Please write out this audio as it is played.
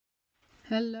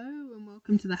Hello and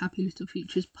welcome to the Happy Little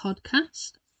Futures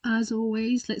podcast. As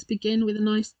always, let's begin with a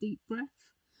nice deep breath.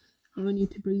 I want you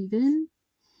to breathe in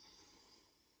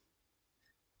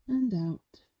and out.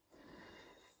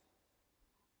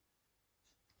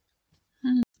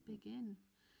 And let's begin.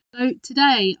 So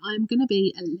today I'm going to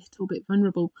be a little bit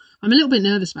vulnerable. I'm a little bit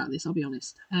nervous about this, I'll be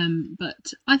honest.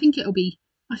 But I think it'll be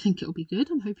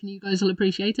good. I'm hoping you guys will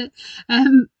appreciate it.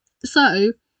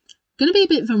 So going to be a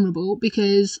bit vulnerable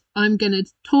because I'm going to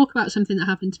talk about something that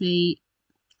happened to me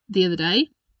the other day.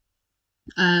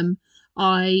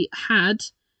 I had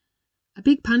a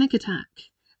big panic attack,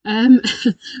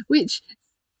 which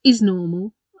is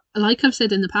normal. Like I've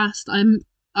said in the past, I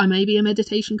may be a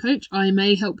meditation coach. I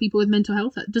may help people with mental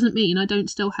health. That doesn't mean I don't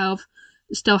still have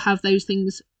those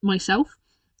things myself.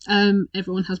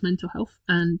 Everyone has mental health,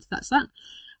 and that's that.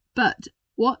 But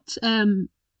what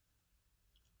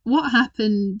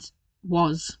happened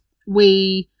was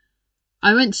I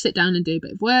went to sit down and do a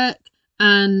bit of work,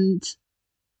 and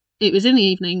it was in the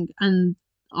evening, and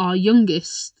our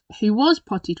youngest, who was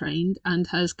potty trained and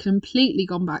has completely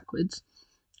gone backwards,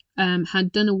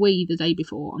 had done a wee the day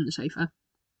before on the sofa.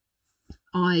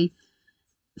 I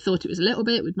thought it was a little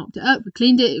bit, we'd mopped it up, we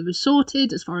cleaned it, it was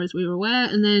sorted as far as we were aware,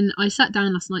 and then I sat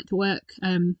down last night to work,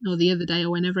 or the other day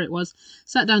or whenever it was,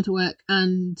 sat down to work,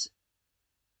 and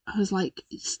I was like,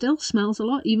 it still smells a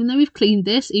lot, even though we've cleaned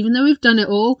this, even though we've done it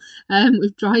all,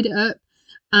 we've dried it up,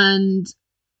 and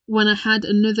when I had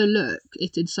another look,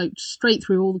 it had soaked straight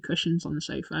through all the cushions on the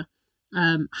sofa.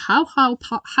 How high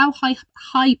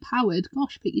powered,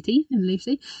 gosh, pick your teeth in,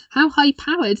 Lucy, how high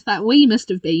powered that wee must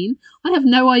have been, I have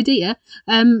no idea.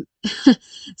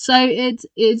 So it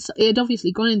had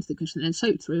obviously gone into the cushion and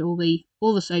soaked through all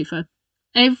the sofa.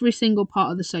 Every single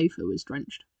part of the sofa was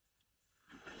drenched.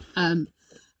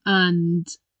 And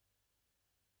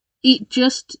it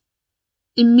just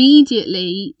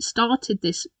immediately started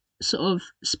this sort of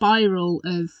spiral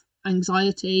of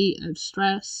anxiety, of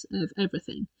stress, of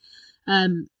everything.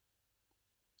 I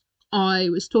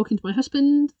was talking to my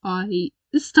husband. I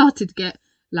started to get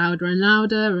louder and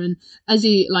louder, and as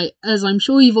I'm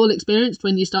sure you've all experienced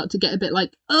when you start to get a bit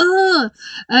like, so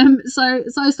I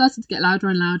started to get louder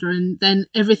and louder, and then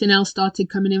everything else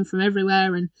started coming in from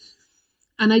everywhere, and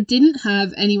I didn't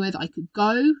have anywhere that I could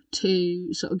go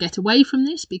to sort of get away from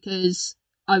this, because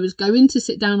I was going to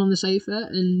sit down on the sofa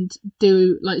and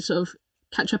do sort of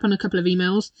catch up on a couple of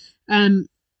emails, and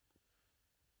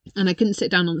I couldn't sit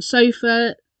down on the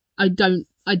sofa. I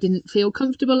didn't feel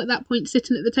comfortable at that point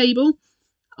sitting at the table.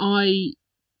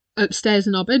 Upstairs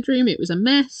in our bedroom, it was a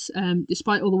mess.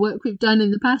 Despite all the work we've done in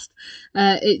the past,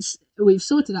 we've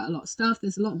sorted out a lot of stuff.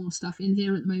 There's a lot more stuff in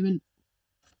here at the moment,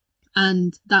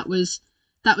 and that was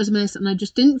a mess. And I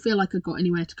just didn't feel like I got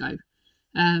anywhere to go.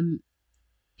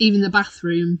 Even the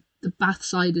bathroom, the bath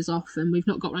side is off, and we've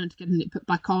not got around to getting it put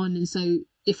back on. And so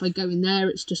if I go in there,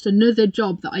 it's just another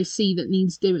job that I see that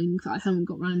needs doing that I haven't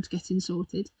got around to getting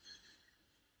sorted.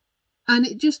 And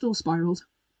it just all spiraled.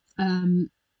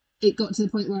 It got to the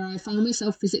point where I found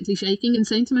myself physically shaking and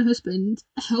saying to my husband,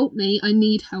 help me, I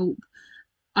need help.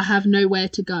 I have nowhere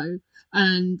to go.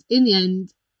 And in the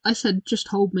end, I said, just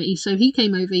hold me. So he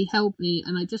came over, he held me,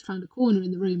 and I just found a corner in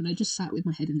the room, and I just sat with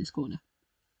my head in this corner.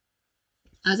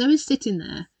 As I was sitting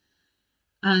there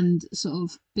and sort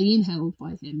of being held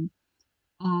by him,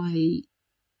 I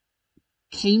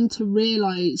came to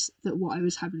realise that what I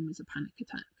was having was a panic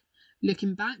attack.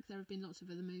 Looking back, there have been lots of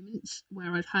other moments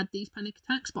where I've had these panic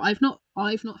attacks, but I've not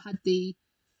had the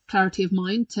clarity of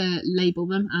mind to label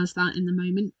them as that in the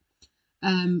moment.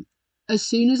 As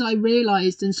soon as I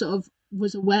realised and sort of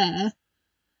was aware,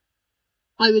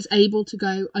 I was able to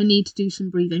go, I need to do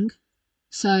some breathing.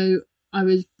 So I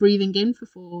was breathing in for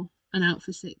 4 and out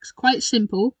for 6. Quite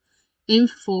simple. In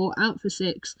for 4, out for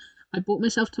 6. I brought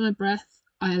myself to my breath.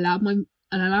 I allowed my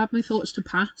thoughts to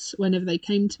pass whenever they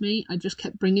came to me. I just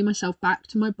kept bringing myself back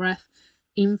to my breath.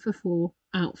 In for 4,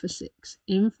 out for 6.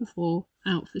 In for 4,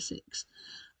 out for 6.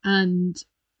 And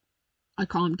I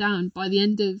calmed down. By the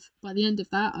end of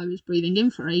that, I was breathing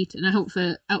in for 8 and out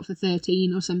for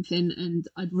 13 or something. And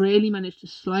I'd really managed to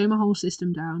slow my whole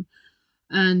system down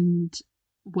and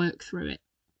work through it.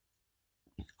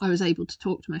 I was able to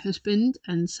talk to my husband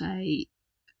and say,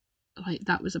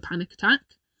 that was a panic attack.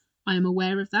 I am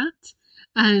aware of that.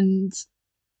 And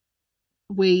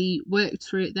we worked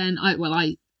through it then. I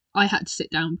had to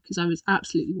sit down because I was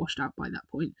absolutely washed out by that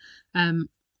point.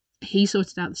 He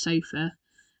sorted out the sofa,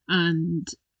 and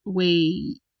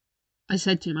I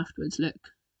said to him afterwards,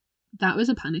 look, that was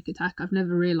a panic attack. I've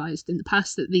never realised in the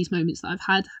past that these moments that I've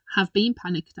had have been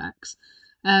panic attacks.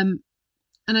 And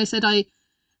I said, I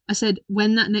I said,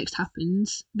 when that next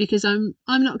happens, because I'm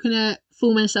not gonna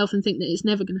fool myself and think that it's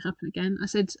never gonna happen again. I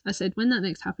said, when that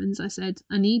next happens, I said,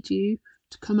 I need you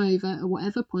to come over at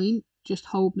whatever point, just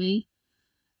hold me,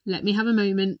 let me have a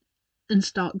moment, and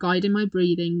start guiding my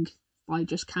breathing by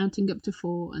just counting up to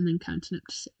 4 and then counting up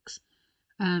to 6.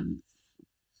 And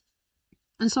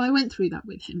so I went through that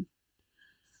with him.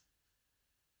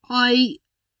 I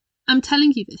am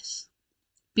telling you this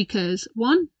because,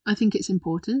 one, I think it's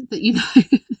important that you know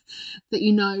that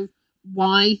you know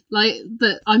why, like,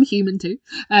 that I'm human too,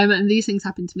 and these things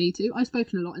happen to me too. I've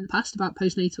spoken a lot in the past about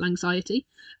postnatal anxiety,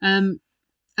 and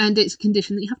it's a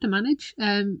condition that you have to manage.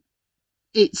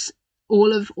 It's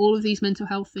all of these mental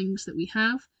health things that we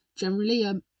have generally,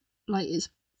 like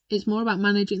it's more about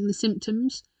managing the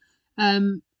symptoms.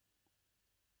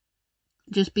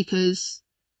 Just because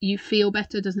you feel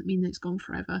better doesn't mean that it's gone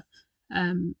forever.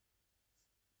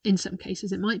 In some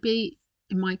cases it might be.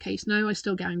 In my case, no, I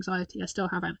still get anxiety. I still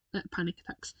have panic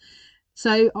attacks.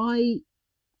 So I'm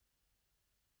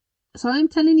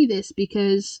telling you this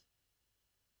because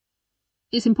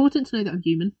it's important to know that I'm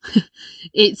human.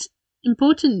 It's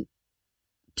important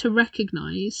to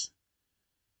recognise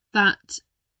that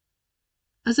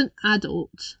as an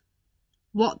adult,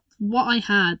 what I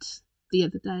had the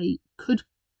other day could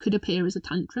appear as a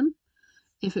tantrum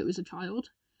if it was a child.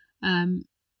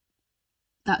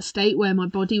 That state where my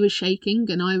body was shaking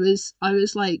and I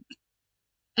was like,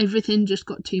 everything just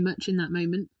got too much in that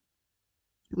moment.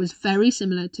 It was very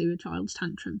similar to a child's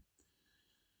tantrum.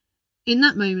 In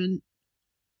that moment,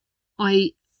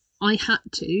 I had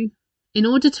to, in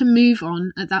order to move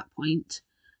on at that point,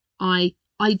 I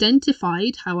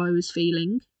identified how I was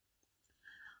feeling.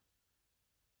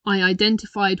 I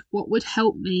identified what would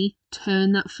help me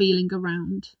turn that feeling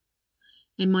around.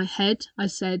 In my head, I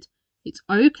said, it's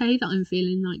okay that I'm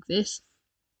feeling like this,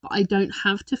 but I don't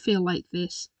have to feel like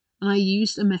this. And I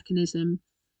used a mechanism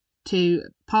to,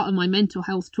 part of my mental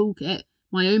health toolkit,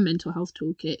 my own mental health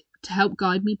toolkit, to help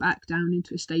guide me back down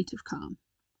into a state of calm.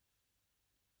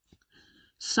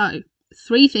 So,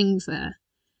 3 things there.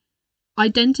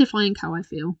 Identifying how I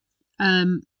feel.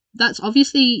 That's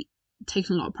obviously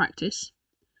taken a lot of practice.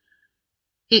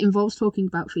 It involves talking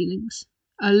about feelings.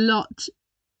 A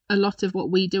lot of what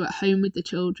we do at home with the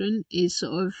children is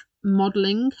sort of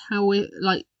modelling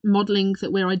that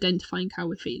we're identifying how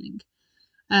we're feeling.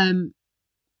 And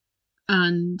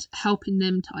helping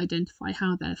them to identify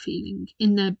how they're feeling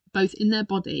both in their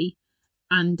body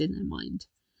and in their mind.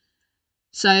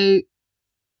 So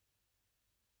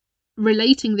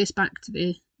relating this back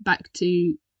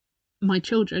to my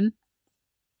children,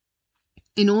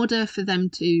 in order for them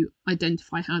to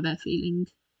identify how they're feeling,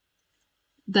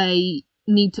 they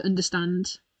need to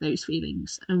understand those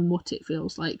feelings and what it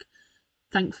feels like.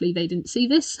 Thankfully, they didn't see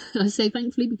this. I say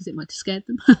thankfully because it might have scared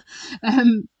them.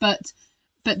 But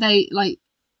they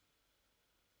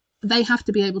have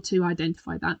to be able to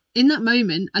identify that. In that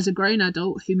moment, as a grown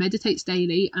adult who meditates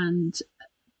daily and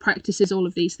practices all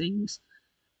of these things,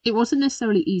 it wasn't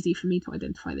necessarily easy for me to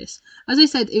identify this. As I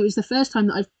said, it was the first time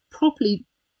that I've properly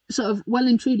sort of well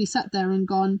and truly sat there and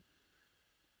gone,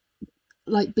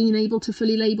 like, being able to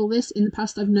fully label this. In the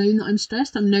past, I've known that I'm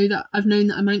stressed. I've known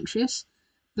that I'm anxious,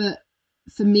 but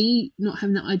for me, not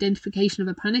having that identification of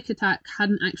a panic attack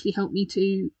hadn't actually helped me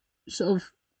to sort of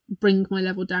bring my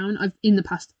level down. I've in the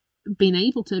past been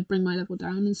able to bring my level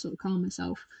down and sort of calm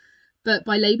myself, but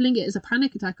by labeling it as a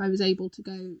panic attack, I was able to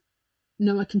go,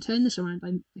 no, I can turn this around.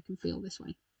 I can feel this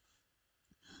way.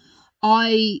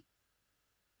 I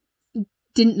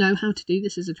didn't know how to do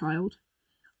this as a child.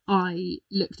 I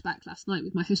looked back last night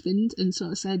with my husband and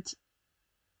sort of said,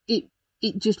 it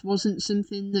just wasn't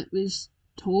something that was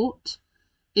taught.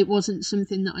 It wasn't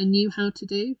something that I knew how to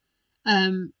do.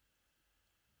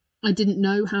 I didn't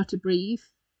know how to breathe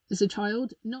as a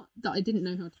child. Not that I didn't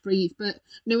know how to breathe, but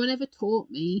no one ever taught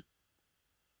me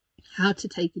how to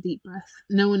take a deep breath.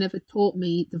 No one ever taught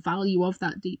me the value of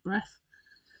that deep breath.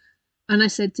 And I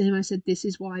said to him, this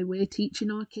is why we're teaching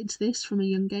our kids this from a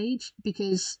young age,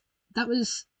 because that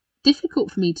was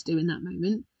difficult for me to do in that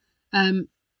moment.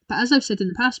 But as I've said in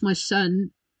the past, my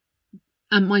son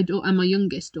and my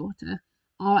youngest daughter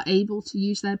are able to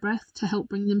use their breath to help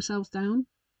bring themselves down.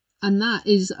 And that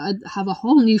is, I have a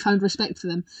whole newfound respect for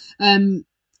them, in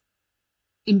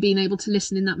being able to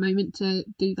listen in that moment to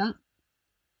do that.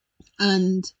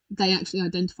 And they actually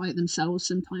identify it themselves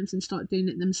sometimes and start doing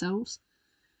it themselves.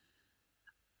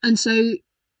 And so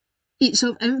it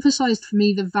sort of emphasised for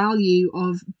me the value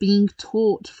of being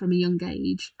taught from a young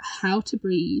age how to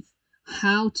breathe,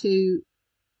 how to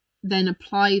then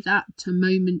apply that to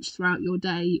moments throughout your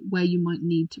day where you might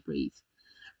need to breathe.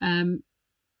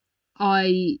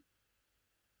 I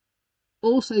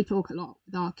also talk a lot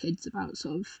with our kids about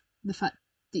sort of the fact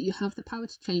that you have the power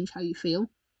to change how you feel.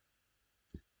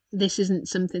 This isn't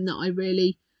something that I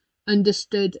really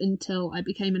understood until I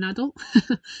became an adult.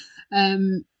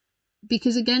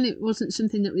 Because again, it wasn't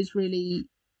something that was really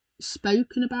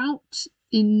spoken about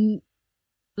in,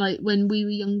 like, when we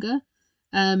were younger.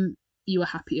 You were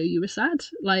happy or you were sad.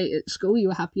 Like at school, you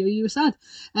were happy or you were sad.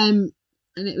 And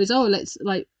it was, oh, let's,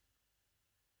 like,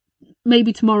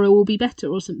 maybe tomorrow will be better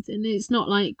or something. It's not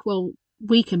like, well,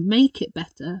 we can make it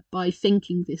better by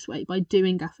thinking this way, by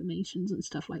doing affirmations and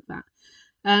stuff like that.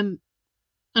 And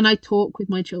I talk with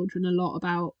my children a lot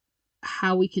about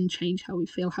how we can change how we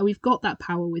feel, how we've got that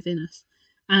power within us.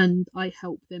 And I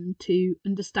help them to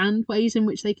understand ways in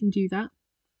which they can do that.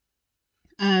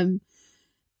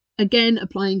 Again,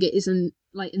 applying it isn't,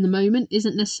 like, in the moment,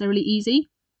 isn't necessarily easy,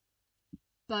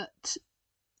 but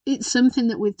it's something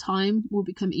that with time will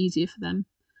become easier for them.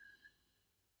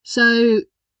 So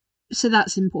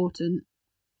that's important.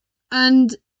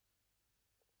 And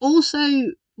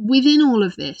also, within all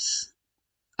of this,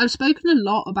 I've spoken a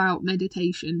lot about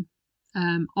meditation,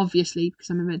 obviously, because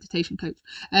I'm a meditation coach,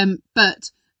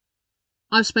 but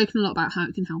I've spoken a lot about how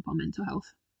it can help our mental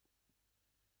health.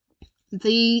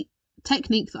 The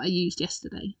technique that I used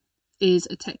yesterday is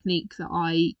a technique that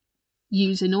I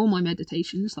use in all my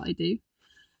meditations that I do.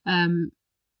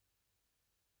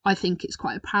 I think it's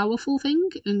quite a powerful thing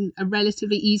and a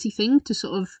relatively easy thing to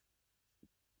sort of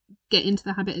get into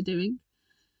the habit of doing.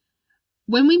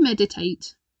 When we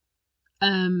meditate,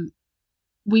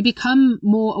 we become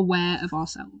more aware of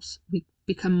ourselves. We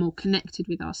become more connected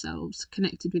with ourselves,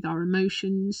 connected with our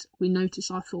emotions. We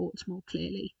notice our thoughts more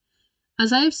clearly.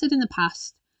 As I have said in the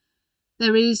past,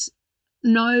 there is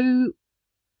no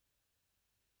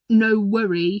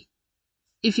worry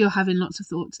if you're having lots of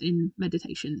thoughts in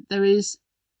meditation.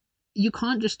 You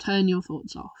can't just turn your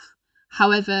thoughts off.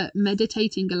 However,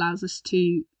 meditating allows us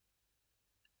to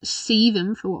see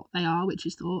them for what they are, which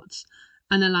is thoughts,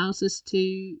 and allows us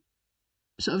to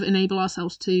sort of enable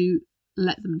ourselves to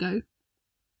let them go,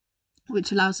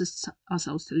 which allows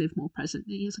ourselves to live more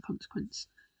presently as a consequence.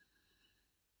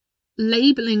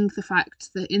 Labeling the fact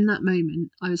that in that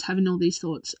moment I was having all these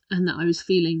thoughts and that I was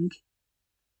feeling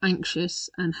anxious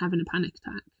and having a panic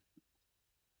attack.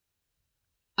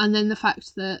 And then the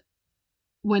fact that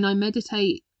when I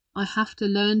meditate, I have to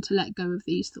learn to let go of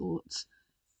these thoughts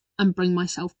and bring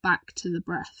myself back to the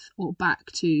breath, or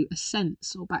back to a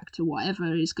sense, or back to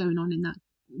whatever is going on in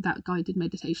that guided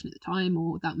meditation at the time,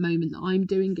 or that moment that I'm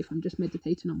doing if I'm just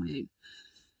meditating on my own.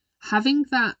 Having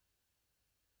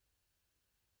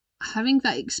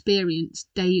that experience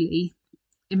daily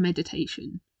in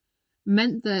meditation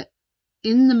meant that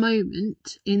in the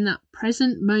moment, in that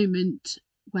present moment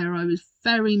where I was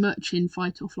very much in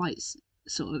fight or flight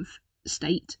sort of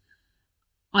state,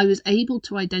 I was able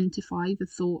to identify the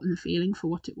thought and the feeling for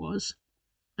what it was,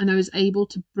 and I was able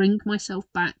to bring myself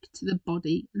back to the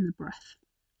body and the breath.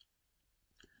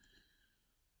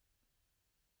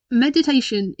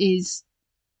 Meditation is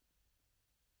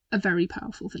a very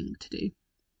powerful thing to do.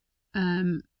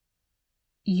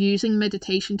 Using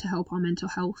meditation to help our mental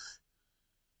health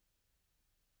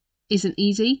isn't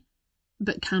easy,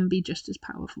 but can be just as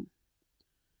powerful.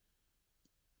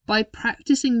 By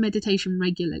practicing meditation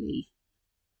regularly,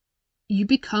 you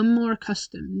become more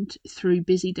accustomed through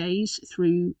busy days,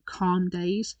 through calm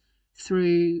days,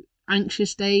 through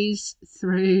anxious days,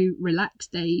 through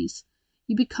relaxed days.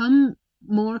 You become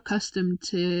more accustomed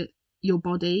to your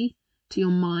body, to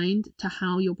your mind, to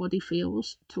how your body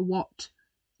feels, to what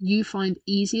you find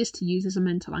easiest to use as a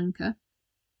mental anchor,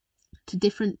 to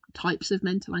different types of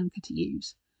mental anchor to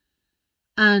use.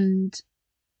 And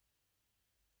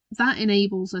that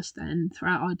enables us then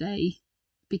throughout our day,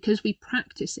 because we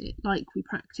practice it like we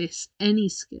practice any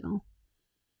skill,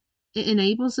 it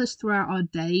enables us throughout our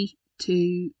day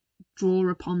to draw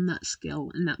upon that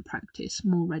skill and that practice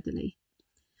more readily.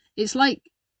 It's like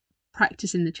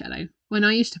practicing the cello. When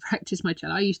I used to practice my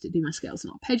cello, I used to do my scales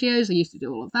and arpeggios, I used to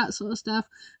do all of that sort of stuff.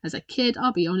 As a kid,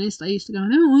 I'll be honest, I used to go, I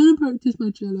don't want to practice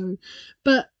my cello,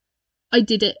 but I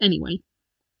did it anyway.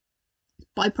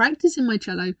 By practicing my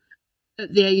cello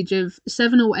at the age of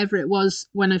 7 or whatever it was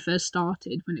when I first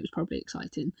started, when it was probably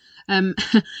exciting,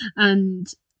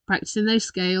 and practicing those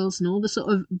scales and all the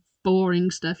sort of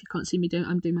boring stuff you can't see me doing.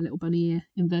 I'm doing my little bunny ear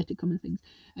inverted comma things.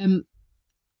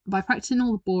 By practicing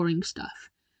all the boring stuff,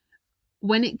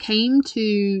 when it came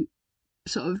to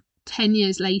sort of 10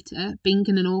 years later, being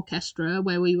in an orchestra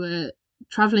where we were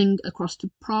travelling across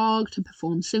to Prague to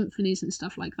perform symphonies and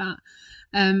stuff like that,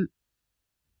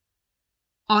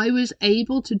 I was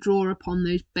able to draw upon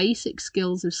those basic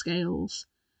skills of scales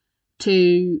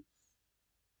to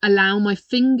allow my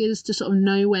fingers to sort of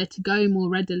know where to go more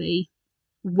readily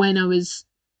when I was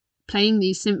playing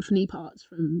these symphony parts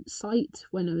from sight,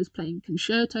 when I was playing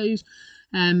concertos,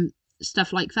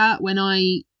 stuff like that. When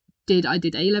I did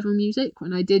A-level music,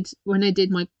 when I did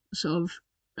my sort of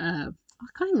I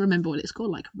can't even remember what it's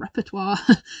called, like repertoire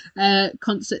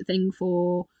concert thing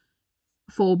for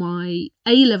my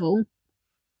A-level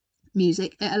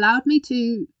music, it allowed me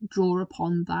to draw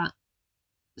upon that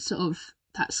sort of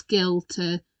that skill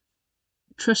to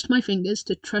trust my fingers,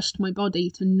 to trust my body,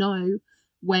 to know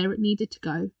where it needed to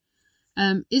go.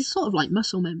 It's sort of like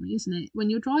muscle memory, isn't it? When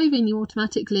you're driving, you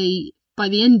automatically, by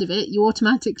the end of it, you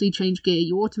automatically change gear,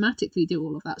 you automatically do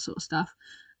all of that sort of stuff.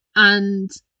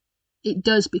 And it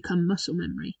does become muscle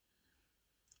memory.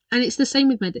 And it's the same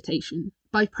with meditation.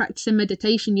 By practicing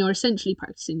meditation, you're essentially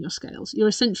practicing your scales. You're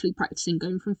essentially practicing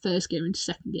going from first gear into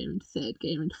second gear, into third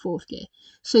gear, into fourth gear.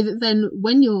 So that then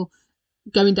when you're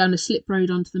going down a slip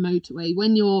road onto the motorway,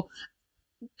 when you're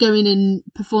going and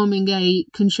performing a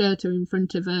concerto in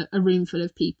front of a room full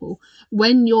of people,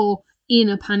 when you're in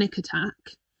a panic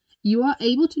attack, you are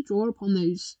able to draw upon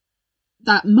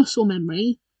that muscle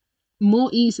memory more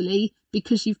easily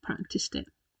because you've practiced it.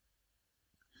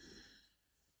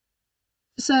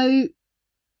 So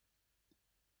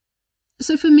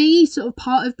for me, sort of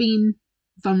part of being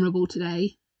vulnerable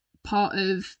today, part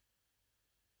of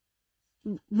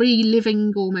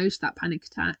reliving almost that panic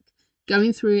attack,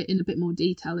 going through it in a bit more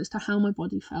detail as to how my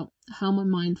body felt, how my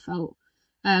mind felt.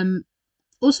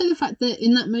 Also the fact that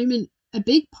in that moment, a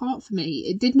big part for me,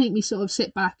 it did make me sort of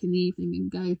sit back in the evening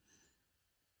and go,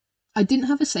 I didn't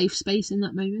have a safe space in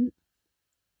that moment.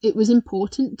 It was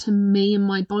important to me and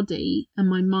my body and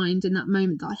my mind in that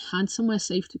moment that I had somewhere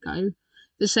safe to go.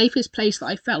 The safest place that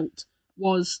I felt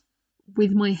was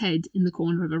with my head in the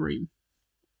corner of a room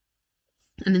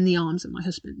and in the arms of my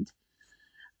husband.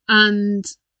 And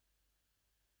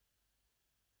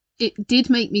it did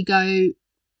make me go,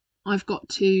 I've got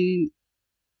to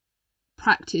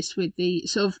practice with the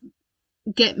sort of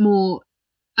get more.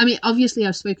 I mean, obviously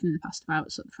I've spoken in the past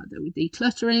about sort of the fact that we're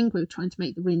decluttering, we're trying to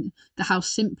make the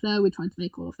house simpler, we're trying to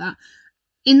make all of that.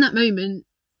 In that moment,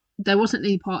 there wasn't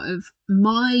any part of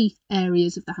my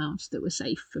areas of the house that were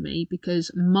safe for me,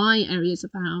 because my areas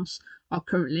of the house are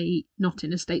currently not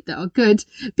in a state that are good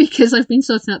because I've been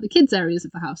sorting out the kids' areas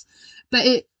of the house. But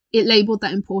it labelled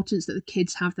that importance that the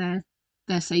kids have their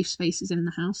safe spaces in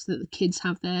the house, that the kids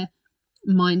have their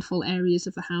mindful areas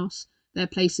of the house. They're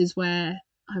places where,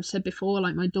 I've said before,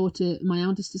 like my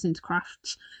eldest is into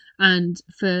crafts, and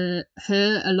for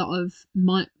her a lot of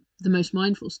the most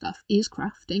mindful stuff is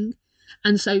crafting.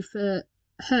 And so for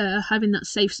her, having that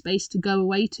safe space to go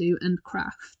away to and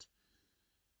craft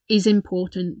is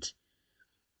important.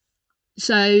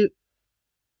 So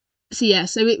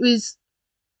it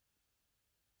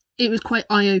was quite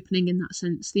eye-opening in that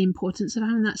sense, the importance of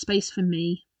having that space for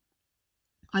me.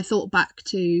 I thought back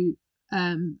to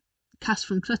Cass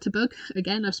from Clutterbug.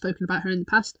 Again, I've spoken about her in the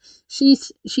past.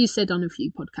 She's said on a few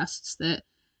podcasts that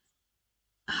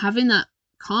having that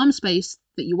calm space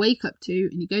that you wake up to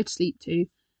and you go to sleep to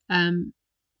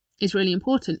is really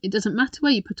important. It doesn't matter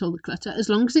where you put all the clutter, as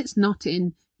long as it's not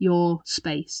in your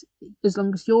space, as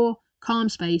long as your calm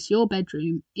space, your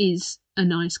bedroom, is a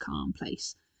nice calm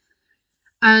place.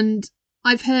 And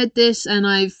I've heard this and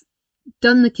I've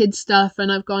done the kids stuff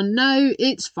and I've gone, no,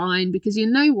 it's fine, because you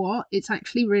know what, it's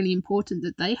actually really important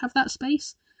that they have that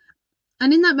space.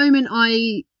 And in that moment,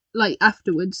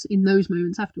 in those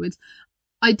moments afterwards,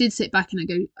 I did sit back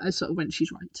and I sort of went,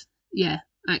 she's right. Yeah,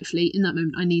 actually, in that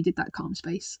moment, I needed that calm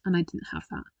space and I didn't have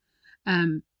that.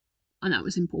 And that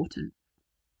was important.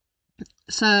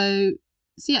 So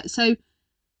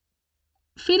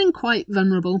feeling quite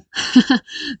vulnerable,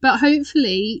 but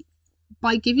hopefully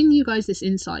by giving you guys this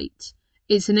insight,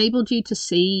 it's enabled you to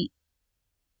see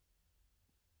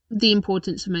the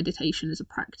importance of meditation as a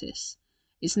practice.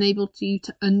 It's enabled you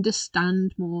to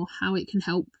understand more how it can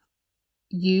help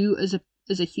you as a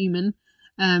human,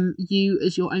 you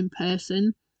as your own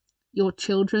person, your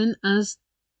children as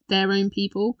their own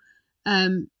people,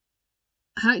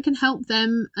 how it can help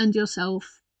them and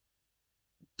yourself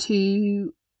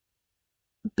to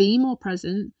be more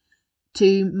present,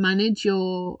 to manage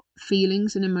your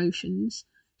feelings and emotions,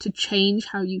 to change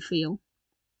how you feel,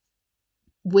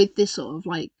 with this sort of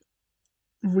like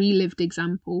relived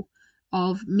example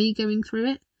of me going through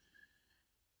it.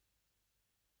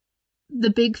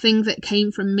 The big thing that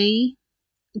came through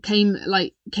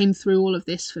all of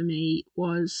this for me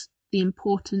was the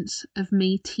importance of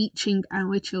me teaching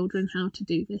our children how to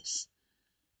do this.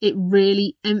 it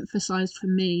really emphasized for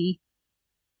me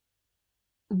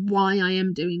why I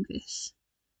am doing this,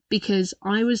 because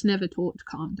I was never taught to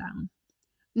calm down.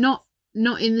 Not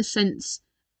in the sense,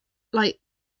 like,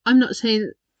 I'm not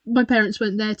saying my parents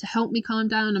weren't there to help me calm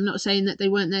down. I'm not saying that they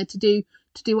weren't there to do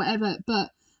whatever,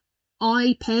 but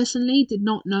I personally did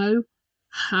not know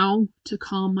how to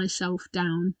calm myself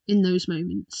down in those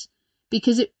moments,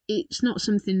 because it's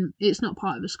not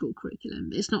part of a school curriculum.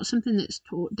 It's not something that's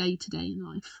taught day to day in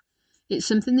life. It's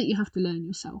something that you have to learn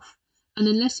yourself. And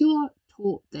unless you are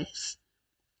taught this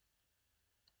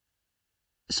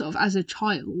sort of as a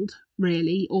child,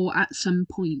 really, or at some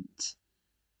point,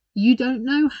 you don't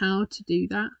know how to do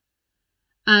that.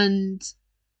 And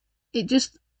it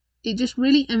just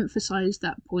really emphasized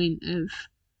that point of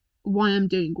why I'm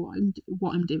doing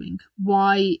what I'm doing,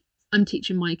 why I'm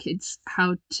teaching my kids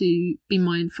how to be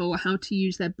mindful, how to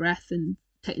use their breath and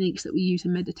techniques that we use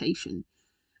in meditation,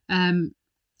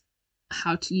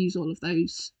 how to use all of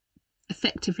those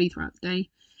effectively throughout the day.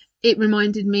 It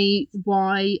reminded me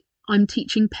why I'm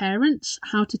teaching parents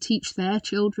how to teach their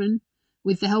children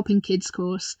with the Helping Kids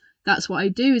course. That's what I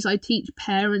do, is I teach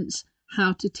parents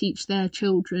how to teach their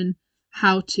children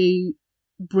how to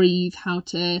breathe, how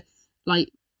to,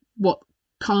 like, what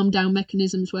calm down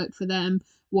mechanisms work for them,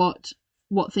 what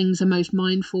things are most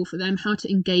mindful for them, how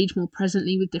to engage more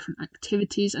presently with different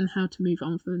activities, and how to move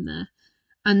on from there.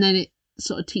 And then it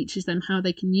sort of teaches them how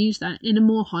they can use that in a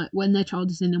more when their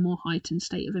child is in a more heightened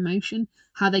state of emotion,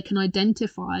 how they can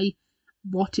identify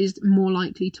what is more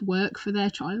likely to work for their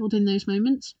child in those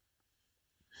moments.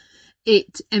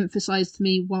 It emphasized to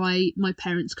me why my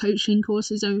parents' coaching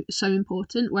course is so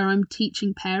important, where I'm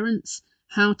teaching parents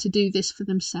how to do this for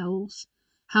themselves,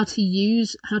 how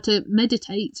to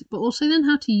meditate, but also then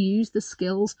how to use the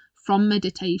skills from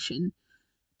meditation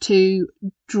to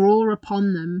draw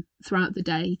upon them throughout the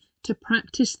day, to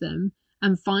practice them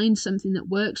and find something that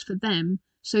works for them,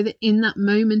 so that in that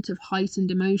moment of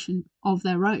heightened emotion of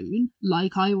their own,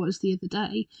 like I was the other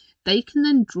day, they can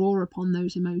then draw upon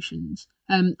those emotions,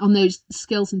 on those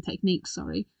skills and techniques,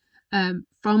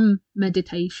 from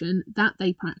meditation that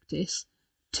they practice,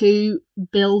 to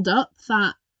build up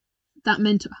that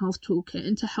mental health toolkit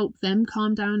and to help them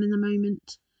calm down in the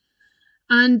moment.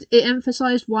 And it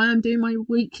emphasized why I'm doing my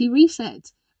weekly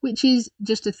reset, which is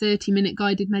just a 30-minute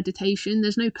guided meditation.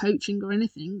 There's no coaching or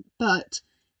anything, but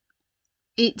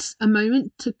it's a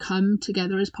moment to come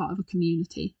together as part of a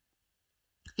community.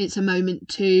 It's a moment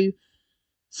to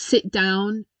sit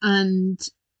down and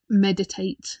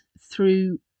meditate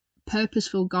through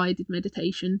purposeful guided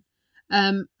meditation.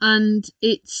 And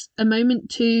it's a moment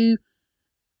to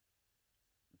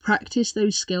practice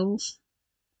those skills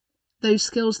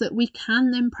that we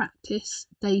can then practice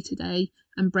day to day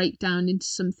and break down into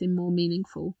something more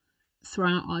meaningful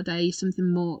throughout our day,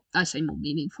 something more, I say more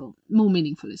meaningful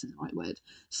isn't the right word,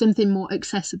 something more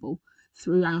accessible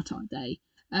throughout our day,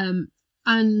 and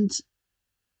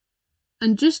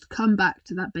just come back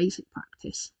to that basic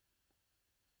practice.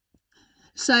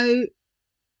 So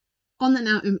on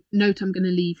that note, I'm going to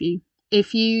leave you.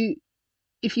 If you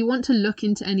want to look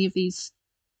into any of these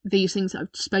things that I've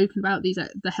spoken about, these are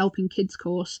the Helping Kids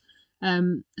course,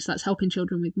 so that's helping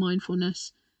children with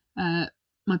mindfulness.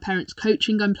 My parents'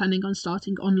 coaching, I'm planning on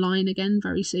starting online again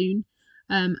very soon,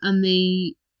 and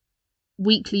the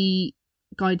weekly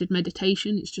guided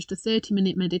meditation, it's just a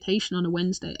 30-minute meditation on a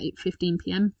Wednesday at 8:15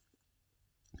 p.m.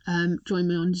 Join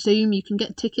me on Zoom. You can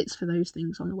get tickets for those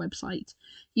things on the website.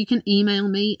 You can email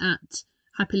me at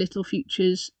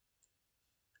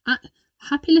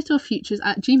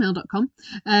happylittlefutures@gmail.com,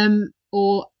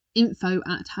 or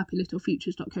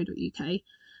info@happylittlefutures.co.uk,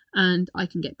 and I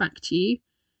can get back to you.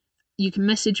 You can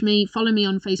message me, follow me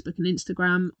on Facebook and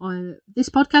Instagram. This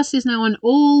podcast is now on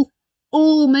all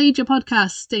major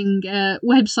podcasting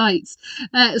websites,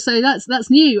 so that's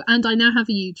new. And I now have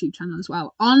a YouTube channel as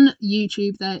well. On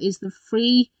YouTube, there is the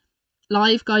free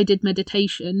live guided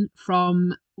meditation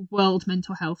from World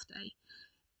Mental Health Day.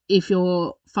 If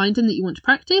you're finding that you want to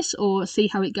practice or see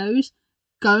how it goes,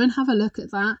 go and have a look at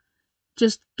that.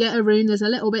 Just get a room. There's a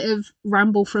little bit of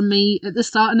ramble from me at the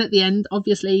start and at the end,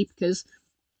 obviously, because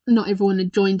not everyone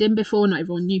had joined in before, not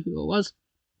everyone knew who I was.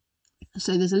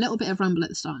 So there's a little bit of ramble at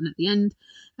the start and at the end.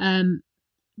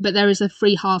 But there is a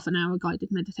free half an hour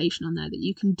guided meditation on there that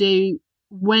you can do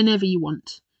whenever you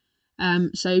want.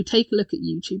 So take a look at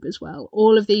YouTube as well.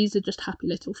 All of these are just Happy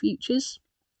Little Futures.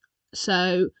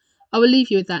 So I will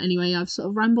leave you with that anyway. I've sort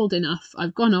of rambled enough.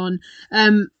 I've gone on.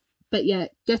 But yeah,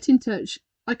 get in touch.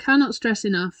 I cannot stress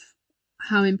enough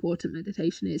how important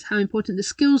meditation is, how important the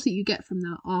skills that you get from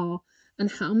that are, and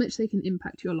how much they can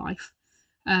impact your life.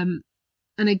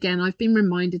 And again, I've been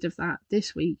reminded of that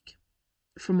this week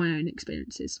from my own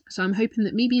experiences. So I'm hoping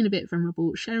that me being a bit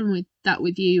vulnerable, sharing that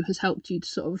with you, has helped you to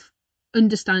sort of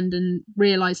understand and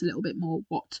realise a little bit more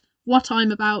what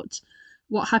I'm about,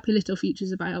 what Happy Little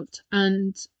Future's about,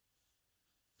 and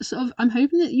sort of I'm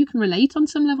hoping that you can relate on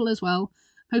some level as well.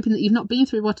 I'm hoping that you've not been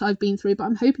through what I've been through, but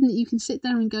I'm hoping that you can sit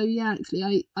there and go, yeah,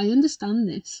 actually, I understand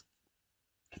this,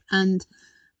 and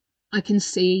I can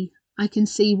see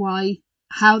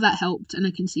how that helped, and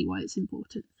I can see why it's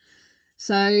important.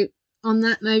 So on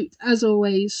that note, as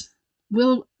always, we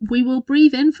will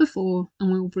breathe in for 4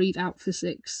 and we will breathe out for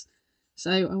 6.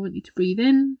 So I want you to breathe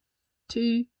in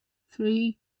 2,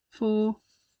 3, 4,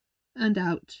 and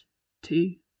out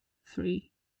 2,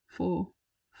 3, 4,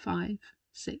 5,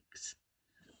 6.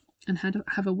 And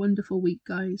have a wonderful week,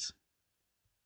 guys.